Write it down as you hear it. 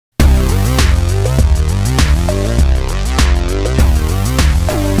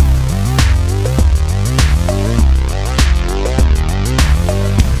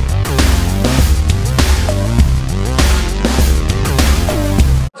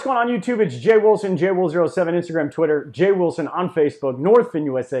one on YouTube, it's Jay Wilson, JWill07, Instagram, Twitter, Jay Wilson on Facebook,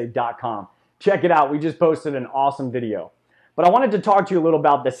 NORTHFINUSA.com. Check it out. We just posted an awesome video. But I wanted to talk to you a little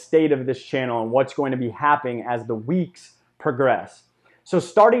about the state of this channel and what's going to be happening as the weeks progress. So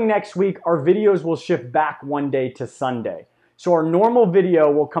starting next week, our videos will shift back one day to Sunday. So our normal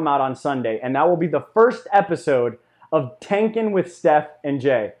video will come out on Sunday, and that will be the first episode of Tankin' with Steph and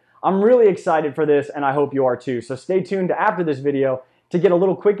Jay. I'm really excited for this, and I hope you are too. So stay tuned after this video to get a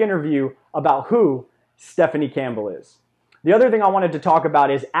little quick interview about who Stephanie Campbell is. The other thing I wanted to talk about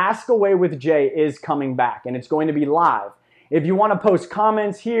is Ask Away with Jay is coming back, and it's going to be live. If you want to post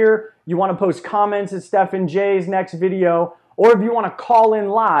comments here, you want to post comments at Steph and Jay's next video, or if you want to call in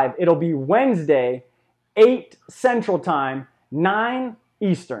live, it'll be Wednesday, 8 Central Time, 9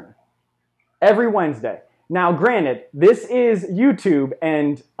 Eastern. Every Wednesday. Now, granted, this is YouTube,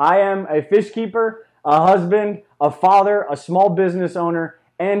 and I am a fish keeper, a husband, a father, a small business owner,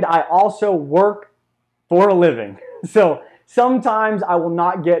 and I also work for a living. So sometimes I will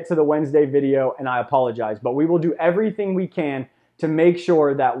not get to the Wednesday video, and I apologize, but we will do everything we can to make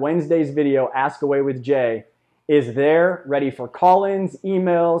sure that Wednesday's video, Ask Away with Jay, is there, ready for call-ins,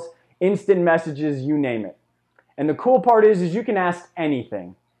 emails, instant messages, you name it. And the cool part is you can ask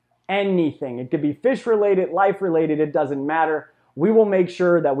anything. Anything. It could be fish-related, life-related, it doesn't matter. We will make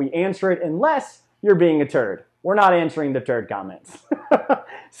sure that we answer it unless you're being a turd. We're not answering the turd comments.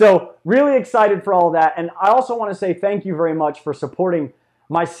 So really excited for all that. And I also want to say thank you very much for supporting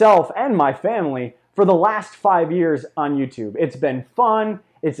myself and my family for the last 5 years on YouTube. It's been fun,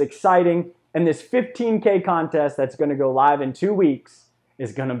 it's exciting, and this 15K contest that's going to go live in 2 weeks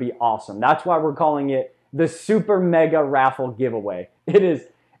is going to be awesome. That's why we're calling it the Super Mega Raffle Giveaway. It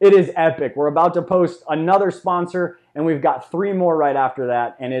is epic. We're about to post another sponsor, and we've got 3 more right after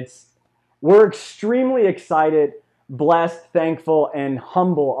that, and we're extremely excited, blessed, thankful, and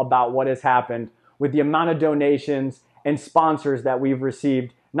humble about what has happened with the amount of donations and sponsors that we've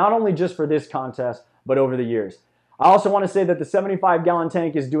received, not only just for this contest, but over the years. I also want to say that the 75-gallon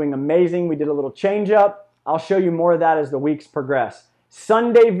tank is doing amazing. We did a little change up. I'll show you more of that as the weeks progress.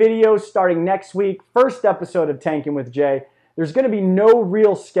 Sunday videos starting next week, first episode of Tankin' with Jay. There's going to be no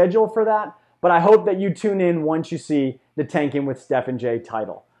real schedule for that, but I hope that you tune in once you see the Tankin' with Steph and Jay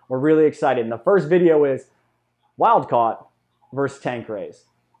title. We're really excited. And the first video is Wild Caught versus Tank Rays.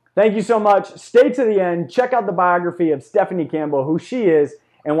 Thank you so much. Stay to the end. Check out the biography of Stephanie Campbell, who she is,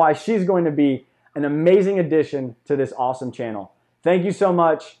 and why she's going to be an amazing addition to this awesome channel. Thank you so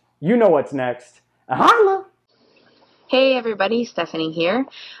much. You know what's next. Holla! Hey everybody, Stephanie here.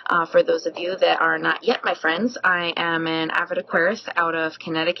 For those of you that are not yet my friends, I am an avid aquarist out of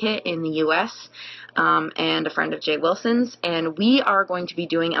Connecticut in the U.S. And a friend of Jay Wilson's, and we are going to be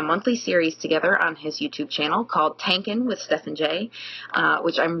doing a monthly series together on his YouTube channel called Tankin' with Steph and Jay,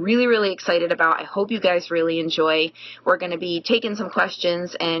 which I'm really, really excited about. I hope you guys really enjoy. We're going to be taking some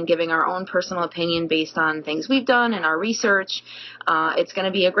questions and giving our own personal opinion based on things we've done and our research. It's going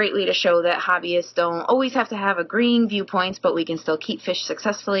to be a great way to show that hobbyists don't always have to have agreeing viewpoints, but we can still keep fish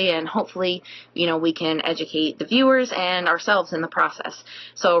successfully, and hopefully, you know, we can educate the viewers and ourselves in the process.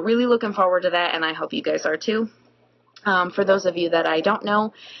 So really looking forward to that, and I hope you guys are too. For those of you that I don't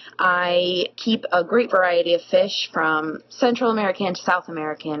know, I keep a great variety of fish from Central American to South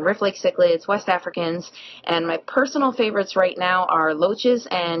American, Rift Lake cichlids, West Africans, and my personal favorites right now are loaches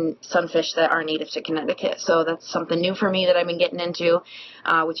and sunfish that are native to Connecticut. So that's something new for me that I've been getting into,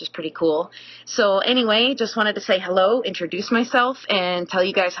 which is pretty cool. So anyway, just wanted to say hello, introduce myself, and tell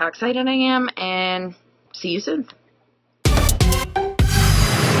you guys how excited I am, and see you soon.